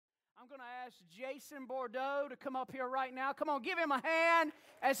going to ask Jason Bordeaux to come up here right now. Come on, give him a hand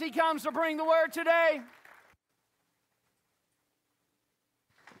as he comes to bring the word today.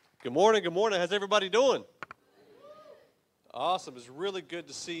 Good morning, good morning. How's everybody doing? Awesome. It's really good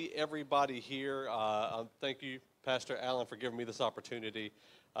to see everybody here. Thank you, Pastor Allen, for giving me this opportunity.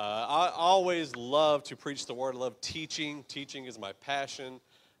 I always love to preach the word. I love teaching. Teaching is my passion.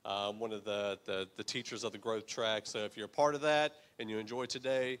 I'm one of the teachers of the Growth Track. So if you're a part of that and you enjoy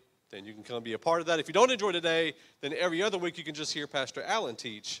today, then you can come be a part of that. If you don't enjoy today, then every other week you can just hear Pastor Allen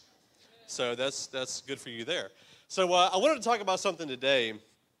teach. So that's good for you there. So I wanted to talk about something today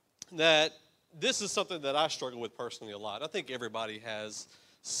that this is something that I struggle with personally a lot. I think everybody has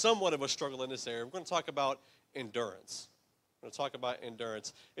somewhat of a struggle in this area. We're going to talk about endurance. We're going to talk about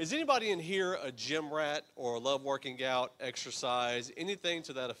endurance. Is anybody in here a gym rat or love working out, exercise, anything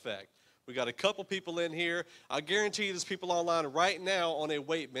to that effect? We got a couple people in here. I guarantee you there's people online right now on a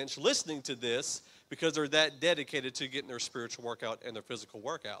weight bench listening to this because they're that dedicated to getting their spiritual workout and their physical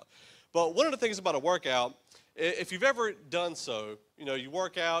workout. But one of the things about a workout, if you've ever done so, you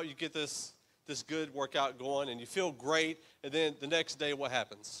work out, you get this good workout going, and you feel great, and then the next day, what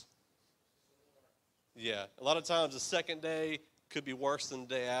happens? Yeah, a lot of times the second day could be worse than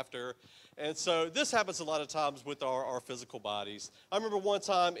the day after. And so this happens a lot of times with our physical bodies. I remember one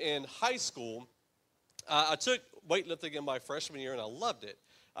time in high school, I took weightlifting in my freshman year, and I loved it.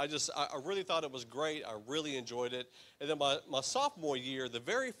 I really thought it was great. I really enjoyed it. And then my sophomore year, the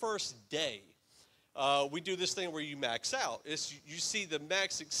very first day, we do this thing where you max out. You see the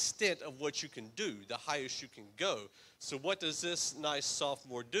max extent of what you can do, the highest you can go. So what does this nice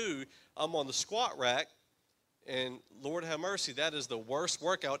sophomore do? I'm on the squat rack, and Lord have mercy, that is the worst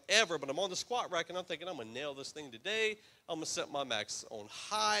workout ever, but I'm on the squat rack, and I'm thinking, I'm going to nail this thing today. I'm going to set my max on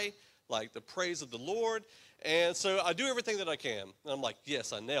high, like the praise of the Lord. And so I do everything that I can. And I'm like,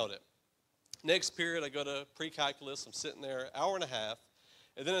 yes, I nailed it. Next period, I go to pre-calculus. I'm sitting there, hour and a half.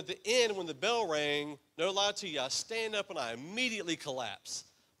 And then at the end, when the bell rang, no lie to you, I stand up and I immediately collapse.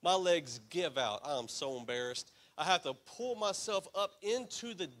 My legs give out. I'm so embarrassed. I have to pull myself up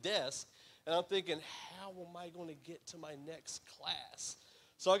into the desk, and I'm thinking, how am I going to get to my next class?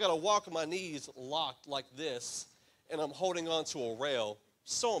 So I got to walk on my knees locked like this, and I'm holding on to a rail.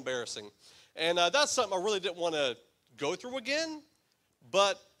 So embarrassing. And that's something I really didn't want to go through again.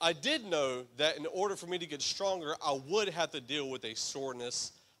 But I did know that in order for me to get stronger, I would have to deal with a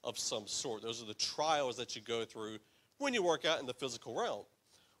soreness of some sort. Those are the trials that you go through when you work out in the physical realm.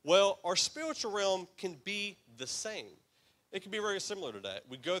 Well, our spiritual realm can be the same. It can be very similar to that.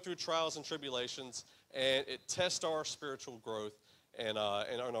 We go through trials and tribulations, and it tests our spiritual growth and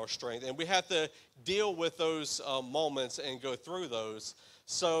our strength. And we have to deal with those moments and go through those.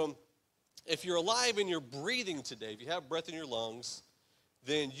 So if you're alive and you're breathing today, if you have breath in your lungs,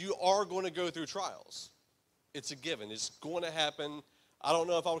 then you are going to go through trials. It's a given. It's going to happen. I don't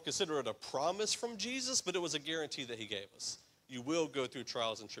know if I would consider it a promise from Jesus, but it was a guarantee that he gave us. You will go through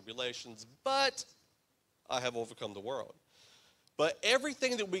trials and tribulations, but I have overcome the world. But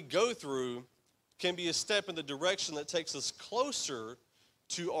everything that we go through can be a step in the direction that takes us closer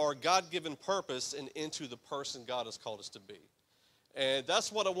to our God-given purpose and into the person God has called us to be. And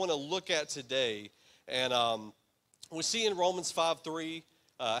that's what I want to look at today. And we see in Romans 5:3,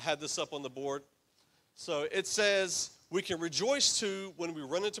 I had this up on the board. So it says, we can rejoice too when we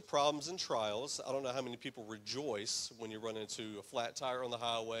run into problems and trials. I don't know how many people rejoice when you run into a flat tire on the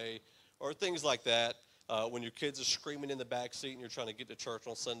highway or things like that. When your kids are screaming in the back seat and you're trying to get to church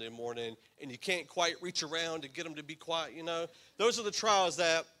on Sunday morning and you can't quite reach around to get them to be quiet, Those are the trials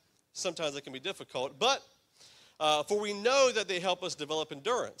that sometimes they can be difficult. But for we know that they help us develop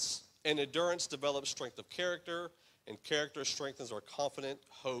endurance. And endurance develops strength of character. And character strengthens our confident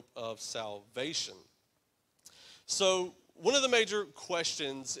hope of salvation. So one of the major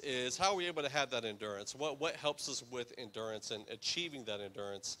questions is, how are we able to have that endurance? What helps us with endurance and achieving that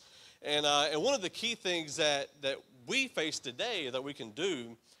endurance? And one of the key things that we face today that we can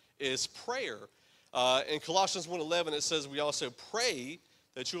do is prayer. In Colossians 1:11, it says, we also pray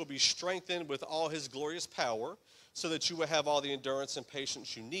that you will be strengthened with all his glorious power, so that you will have all the endurance and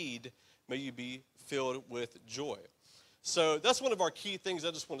patience you need. May you be filled with joy. So that's one of our key things.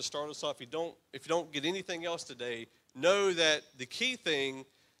 I just want to start us off. If you don't get anything else today, know that the key thing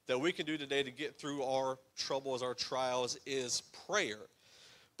that we can do today to get through our troubles, our trials, is prayer.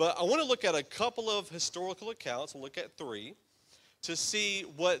 But I want to look at a couple of historical accounts. We'll look at 3 to see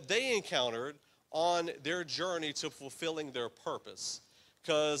what they encountered on their journey to fulfilling their purpose.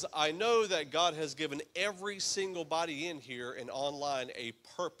 Because I know that God has given every single body in here and online a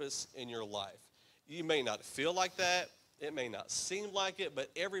purpose in your life. You may not feel like that. It may not seem like it, but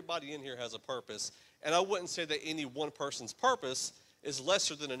everybody in here has a purpose. And I wouldn't say that any one person's purpose is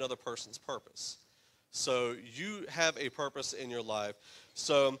lesser than another person's purpose. So you have a purpose in your life.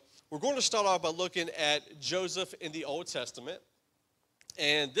 So we're going to start off by looking at Joseph in the Old Testament.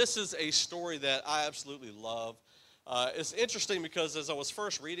 And this is a story that I absolutely love. It's interesting because as I was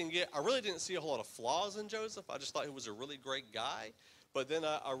first reading it, I really didn't see a whole lot of flaws in Joseph. I just thought he was a really great guy. But then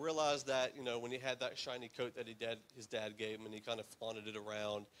I realized that, when he had that shiny coat that his dad gave him, and he kind of flaunted it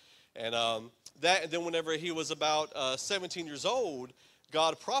around. And then whenever he was about 17 years old,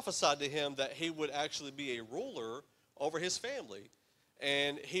 God prophesied to him that he would actually be a ruler over his family.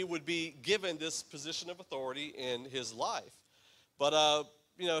 And he would be given this position of authority in his life. But,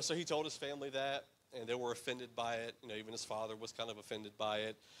 so he told his family that, and they were offended by it. Even his father was kind of offended by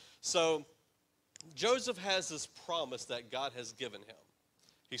it. So Joseph has this promise that God has given him.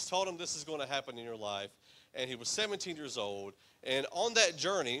 He's told him this is going to happen in your life. And he was 17 years old. And on that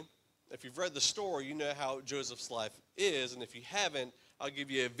journey, if you've read the story, you know how Joseph's life is. And if you haven't, I'll give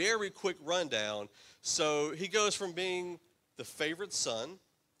you a very quick rundown. So he goes from being the favorite son.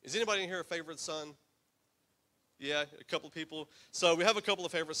 Is anybody in here a favorite son? Yeah, a couple of people. So we have a couple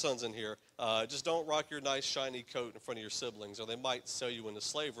of favorite sons in here. Just don't rock your nice shiny coat in front of your siblings, or they might sell you into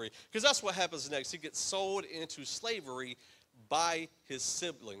slavery. Because that's what happens next. He gets sold into slavery by his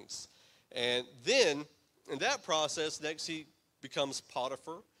siblings. And then, in that process, next he becomes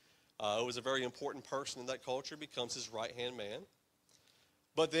Potiphar. Who was a very important person in that culture, becomes his right-hand man.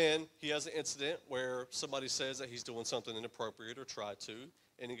 But then he has an incident where somebody says that he's doing something inappropriate or tried to,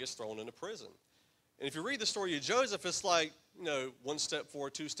 and he gets thrown into prison. And if you read the story of Joseph, it's like, one step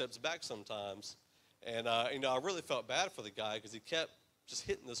forward, two steps back sometimes. And, I really felt bad for the guy because he kept just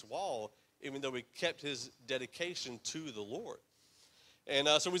hitting this wall, even though he kept his dedication to the Lord. And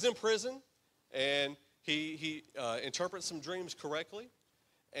so he's in prison, and he interprets some dreams correctly.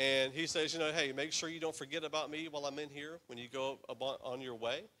 And he says, hey, make sure you don't forget about me while I'm in here when you go on your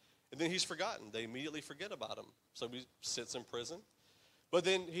way. And then he's forgotten. They immediately forget about him. So he sits in prison. But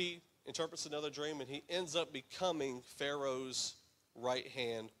then he interprets another dream, and he ends up becoming Pharaoh's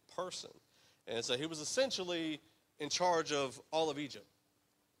right-hand person. And so he was essentially in charge of all of Egypt.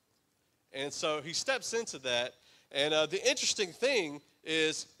 And so he steps into that. And the interesting thing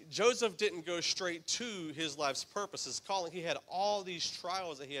is Joseph didn't go straight to his life's purpose, his calling. He had all these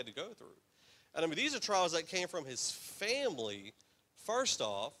trials that he had to go through. And these are trials that came from his family, first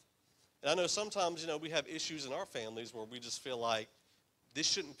off. And I know sometimes, we have issues in our families where we just feel like this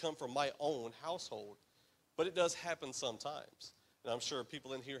shouldn't come from my own household. But it does happen sometimes. And I'm sure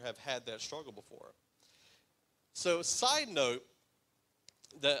people in here have had that struggle before. So, side note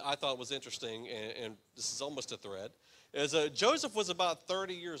that I thought was interesting, and this is almost a thread, is Joseph was about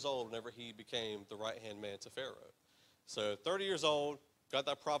 30 years old whenever he became the right-hand man to Pharaoh. So 30 years old, got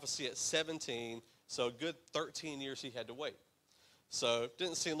that prophecy at 17, so a good 13 years he had to wait. So it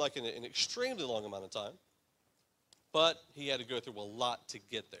didn't seem like an extremely long amount of time, but he had to go through a lot to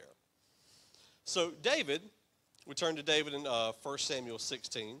get there. So David, we turn to David in 1 Samuel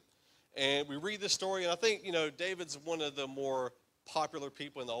 16, and we read this story, and I think, David's one of the more popular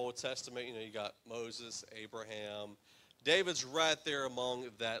people in the Old Testament. You got Moses, Abraham. David's right there among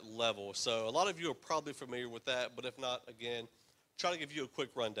that level. So a lot of you are probably familiar with that, but if not, again, try to give you a quick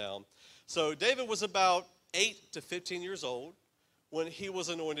rundown. So David was about 8 to 15 years old when he was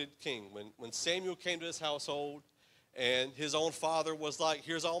anointed king. When Samuel came to his household, and his own father was like,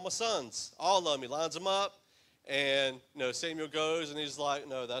 here's all my sons, all of them. He lines them up, and Samuel goes, and he's like,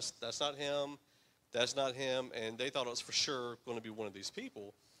 no, that's not him. That's not him. And they thought it was for sure going to be one of these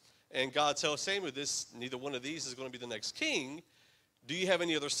people. And God tells Samuel, neither one of these is going to be the next king. Do you have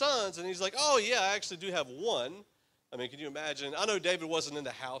any other sons? And he's like, oh, yeah, I actually do have one. Can you imagine? I know David wasn't in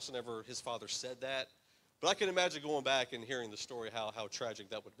the house whenever his father said that. But I can imagine going back and hearing the story, how tragic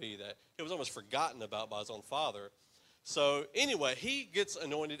that would be, that it was almost forgotten about by his own father. So anyway, he gets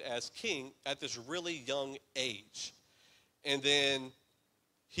anointed as king at this really young age. And then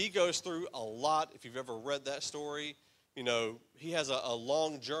he goes through a lot. If you've ever read that story, he has a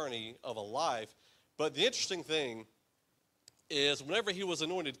long journey of a life. But the interesting thing is whenever he was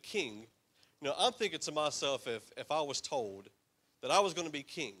anointed king, I'm thinking to myself, if I was told that I was going to be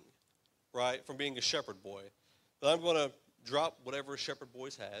king, right, from being a shepherd boy, that I'm going to drop whatever shepherd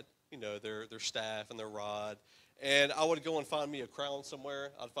boys had, their staff and their rod, and I would go and find me a crown somewhere.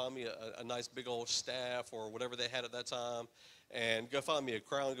 I'd find me a nice big old staff or whatever they had at that time, and go find me a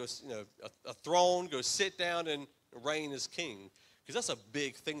crown, a throne, go sit down and reign as king. Because that's a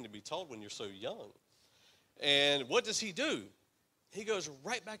big thing to be told when you're so young. And what does he do? He goes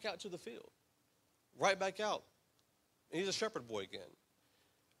right back out to the field. Right back out. and he's a shepherd boy again.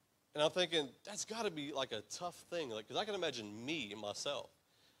 And I'm thinking, that's got to be like a tough thing, because I can imagine me and myself.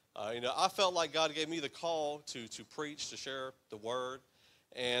 I felt like God gave me the call to preach, to share the word.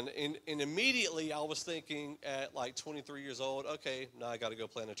 And immediately I was thinking at like 23 years old, okay, now I got to go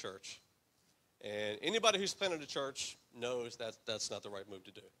plant a church. And anybody who's planted a church knows that's not the right move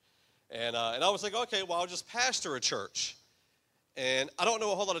to do. And I was like, okay, well, I'll just pastor a church. And I don't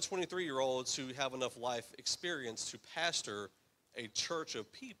know a whole lot of 23-year-olds who have enough life experience to pastor a church of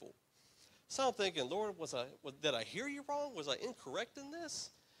people. So I'm thinking, Lord, did I hear you wrong? Was I incorrect in this?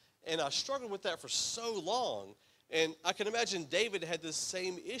 And I struggled with that for so long. And I can imagine David had this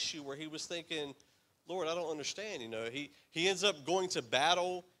same issue where he was thinking, Lord, I don't understand. He ends up going to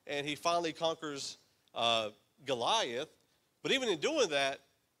battle, and he finally conquers Goliath. But even in doing that,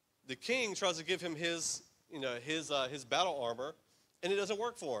 the king tries to give him his battle armor, and it doesn't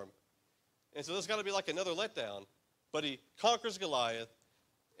work for him. And so there's got to be like another letdown. But he conquers Goliath,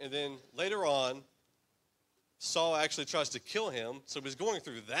 and then later on, Saul actually tries to kill him. So he's going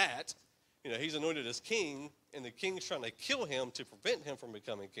through that. He's anointed as king, and the king's trying to kill him to prevent him from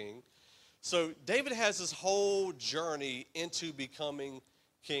becoming king. So David has this whole journey into becoming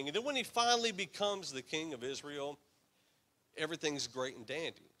king. And then when he finally becomes the king of Israel, everything's great and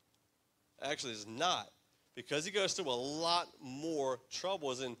dandy. Actually, it's not, because he goes through a lot more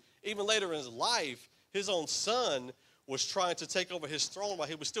troubles. And even later in his life, his own son was trying to take over his throne while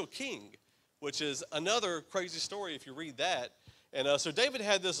he was still king, which is another crazy story if you read that. And so David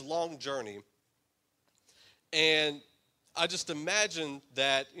had this long journey. And I just imagine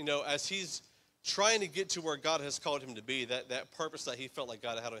that, as he's trying to get to where God has called him to be, that purpose that he felt like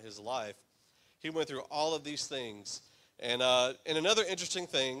God had on his life, he went through all of these things. And another interesting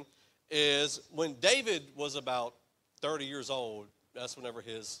thing is when David was about 30 years old, that's whenever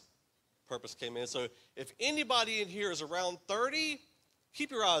his purpose came in. So if anybody in here is around 30,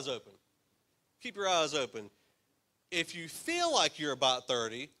 keep your eyes open. Keep your eyes open. If you feel like you're about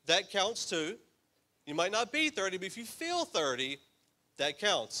 30, that counts too. You might not be 30, but if you feel 30, that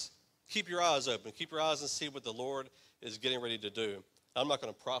counts. Keep your eyes open. Keep your eyes and see what the Lord is getting ready to do. I'm not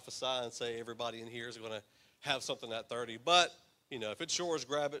going to prophesy and say everybody in here is going to have something at 30, but, if it's yours,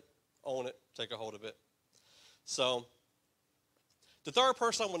 grab it, own it, take a hold of it. So the third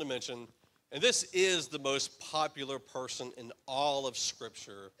person I want to mention, and this is the most popular person in all of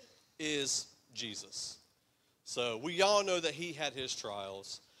Scripture, is Jesus. So we all know that he had his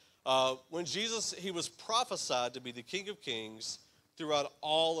trials. When Jesus, he was prophesied to be the King of Kings throughout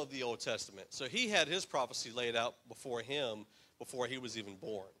all of the Old Testament. So he had his prophecy laid out before him, before he was even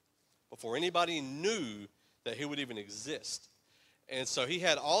born, before anybody knew that he would even exist. And so he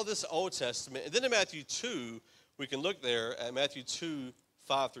had all this Old Testament. And then in Matthew 2, we can look there at Matthew 2,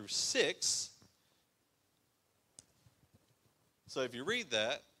 5 through 6. So if you read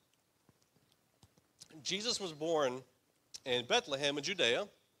that, Jesus was born in Bethlehem in Judea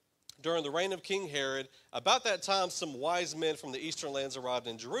during the reign of King Herod. About that time, some wise men from the eastern lands arrived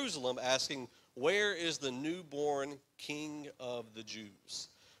in Jerusalem asking, "Where is the newborn King of the Jews?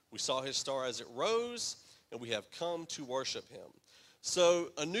 We saw his star as it rose, and we have come to worship him."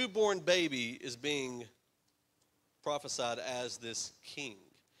 So a newborn baby is being prophesied as this king.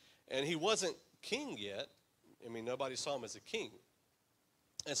 And he wasn't king yet. Nobody saw him as a king.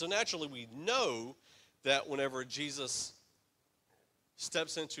 And so naturally we know that whenever Jesus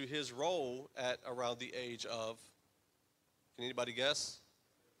steps into his role at around the age of, can anybody guess?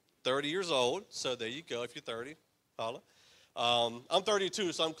 30 years old. So there you go. If you're 30, holla. I'm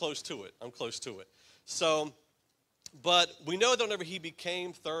 32, so I'm close to it. So, but we know that whenever he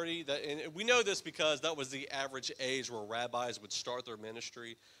became 30, and we know this because that was the average age where rabbis would start their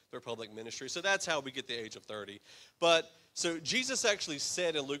ministry, their public ministry. So that's how we get the age of 30. But so Jesus actually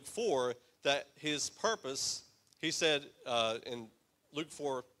said in Luke 4 that his purpose, he said in Luke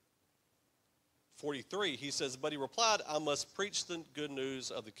 4:43, he says, "But he replied, I must preach the good news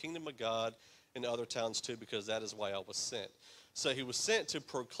of the kingdom of God in other towns too, because that is why I was sent." So he was sent to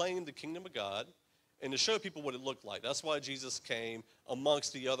proclaim the kingdom of God and to show people what it looked like. That's why Jesus came,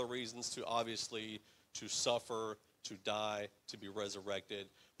 amongst the other reasons, to suffer, to die, to be resurrected.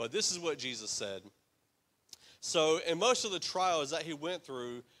 But this is what Jesus said. So in most of the trials that he went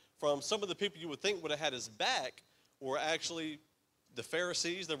through, from some of the people you would think would have had his back were actually the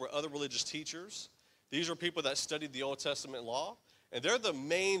Pharisees. There were other religious teachers. These were people that studied the Old Testament law. And they're the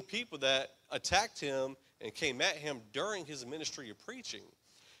main people that attacked him and came at him during his ministry of preaching.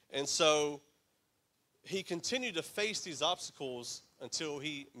 And so he continued to face these obstacles until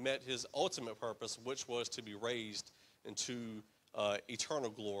he met his ultimate purpose, which was to be raised into eternal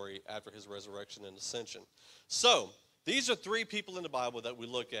glory after his resurrection and ascension. So These are three people in the Bible that we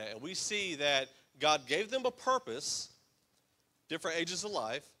look at, and we see that God gave them a purpose, different ages of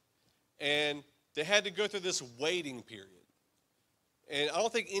life, and they had to go through this waiting period. And I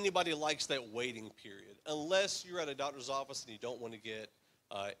don't think anybody likes that waiting period, unless you're at a doctor's office and you don't want to get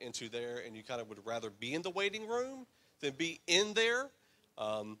into there, and you kind of would rather be in the waiting room than be in there,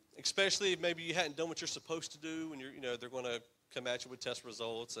 especially if maybe you hadn't done what you're supposed to do, and they're going to come at you with test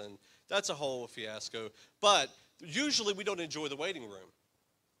results, and that's a whole fiasco. But usually we don't enjoy the waiting room.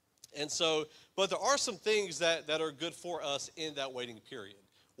 And so, but there are some things that are good for us in that waiting period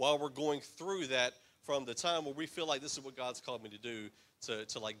while we're going through that, from the time where we feel like this is what God's called me to do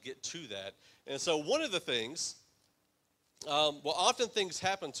to like get to that. And so one of the things, often things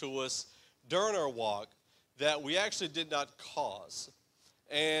happen to us during our walk that we actually did not cause.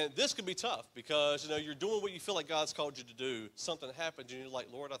 And this can be tough because, you're doing what you feel like God's called you to do. Something happens and you're like,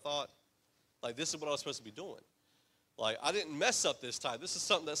 Lord, I thought, like, this is what I was supposed to be doing. Like, I didn't mess up this time. This is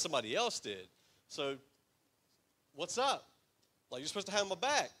something that somebody else did. So, what's up? Like, you're supposed to have my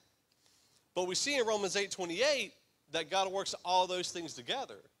back. But we see in Romans 8:28 that God works all those things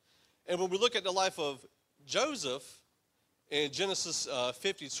together. And when we look at the life of Joseph in Genesis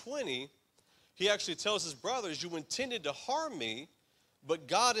 50:20, he actually tells his brothers, you intended to harm me, but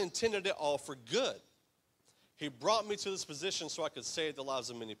God intended it all for good. He brought me to this position so I could save the lives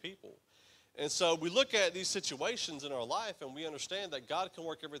of many people. And so we look at these situations in our life and we understand that God can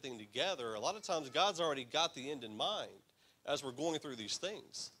work everything together. A lot of times God's already got the end in mind as we're going through these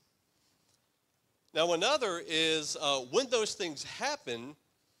things. Now another is when those things happen,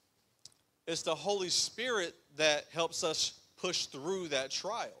 it's the Holy Spirit that helps us push through that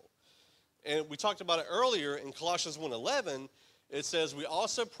trial. And we talked about it earlier in Colossians 1:11. It says, we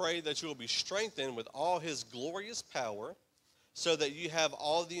also pray that you will be strengthened with all his glorious power, so that you have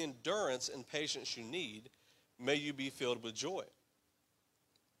all the endurance and patience you need. May you be filled with joy.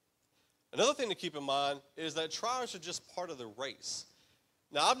 Another thing to keep in mind is that trials are just part of the race.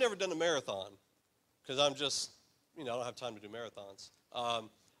 Now, I've never done a marathon because I'm just, I don't have time to do marathons. I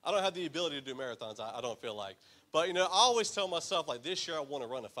don't have the ability to do marathons, I don't feel like. But, I always tell myself, like, this year I want to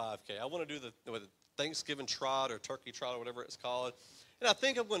run a 5K. I want to do the Thanksgiving trot or turkey trot or whatever it's called. And I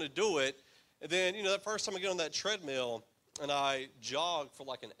think I'm going to do it. And then, that first time I get on that treadmill and I jog for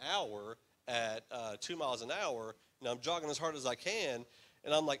like an hour at 2 miles an hour, I'm jogging as hard as I can,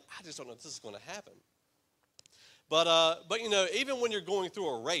 and I'm like, I just don't know if this is going to happen. But even when you're going through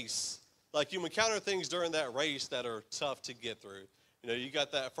a race, like you encounter things during that race that are tough to get through. You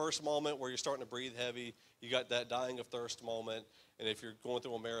got that first moment where you're starting to breathe heavy. You got that dying of thirst moment. And if you're going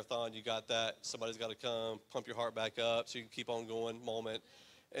through a marathon, you got that somebody's got to come, pump your heart back up so you can keep on going moment.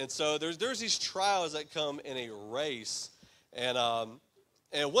 And so there's these trials that come in a race. And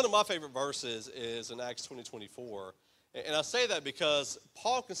one of my favorite verses is in Acts 20:24. And I say that because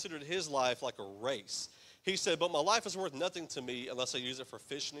Paul considered his life like a race. He said, but my life is worth nothing to me unless I use it for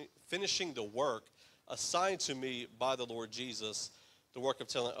finishing the work assigned to me by the Lord Jesus, the work of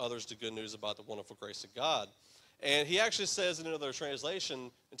telling others the good news about the wonderful grace of God. And he actually says in another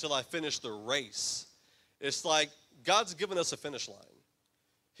translation, until I finish the race. It's like God's given us a finish line.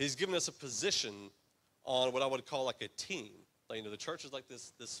 He's given us a position on what I would call like a team. Like, the church is like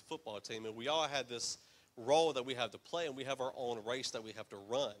this football team, and we all have this role that we have to play, and we have our own race that we have to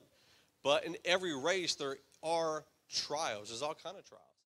run. But in every race, there are trials. There's all kind of trials.